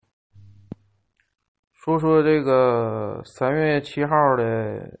说说这个3月7号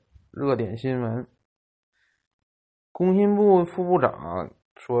的热点新闻。工信部副部长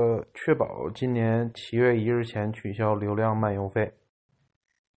说，确保今年7月1日前取消流量漫游费。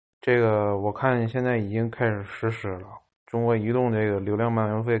这个我看现在已经开始实施了。中国移动这个流量漫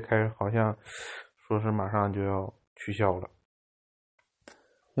游费好像说是马上就要取消了。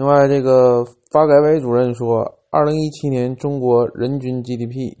另外，这个发改委主任说，2017年中国人均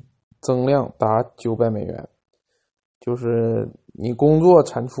GDP 增量达$900，就是你工作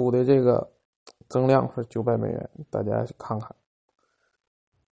产出的这个增量是$900，大家去看看。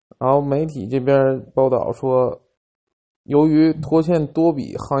然后媒体这边报道说，由于拖欠多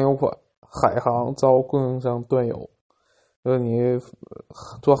笔航油款，海航遭供应商断油，就是你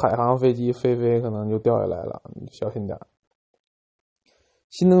坐海航飞机飞可能就掉下来了，你小心点。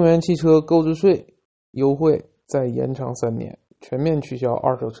新能源汽车购置税优惠再延长3年，全面取消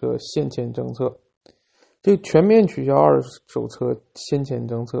二手车限迁政策。这全面取消二手车限迁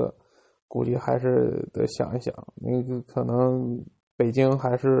政策，估计还是得想一想，那个可能北京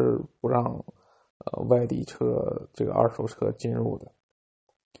还是不让外地车这个二手车进入的。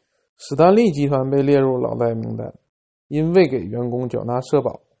史丹利集团被列入老赖名单，因未给员工缴纳社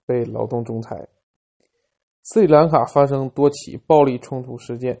保被劳动仲裁。斯里兰卡发生多起暴力冲突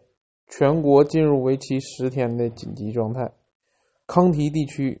事件，全国进入为期10天的紧急状态。康提地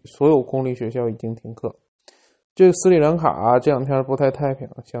区所有公立学校已经停课。这个斯里兰卡这两天不太太平，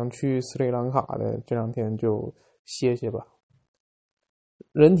想去斯里兰卡的这两天就歇歇吧。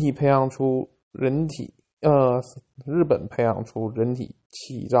日本培养出人体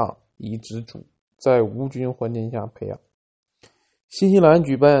气脏移植组，在无菌环境下培养。新西兰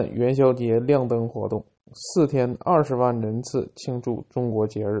举办元宵节亮灯活动，4天20万人次庆祝中国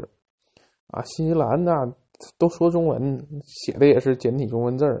节日。新西兰都说中文，写的也是简体中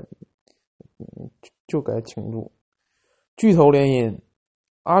文字儿，就该庆祝。巨头联姻，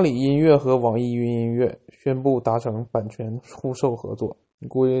阿里音乐和网易云音乐宣布达成版权互授合作，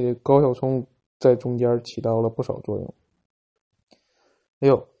估计高晓松在中间起到了不少作用。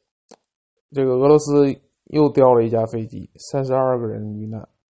这个俄罗斯又掉了一架飞机，32个人遇难，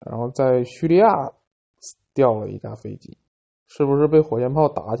然后在叙利亚掉了一架飞机，是不是被火箭炮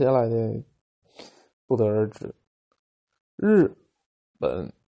打下来的不得而知。日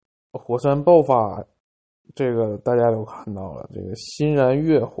本火山爆发，这个大家都看到了，这个新燃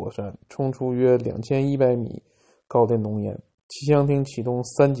月火山冲出约2100米高的浓烟，气象厅启动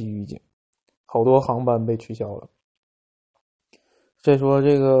3级预警，好多航班被取消了。再说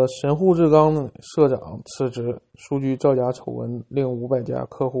这个神户制钢的社长辞职，数据造假丑闻令500家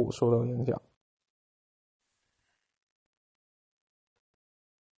客户受到影响。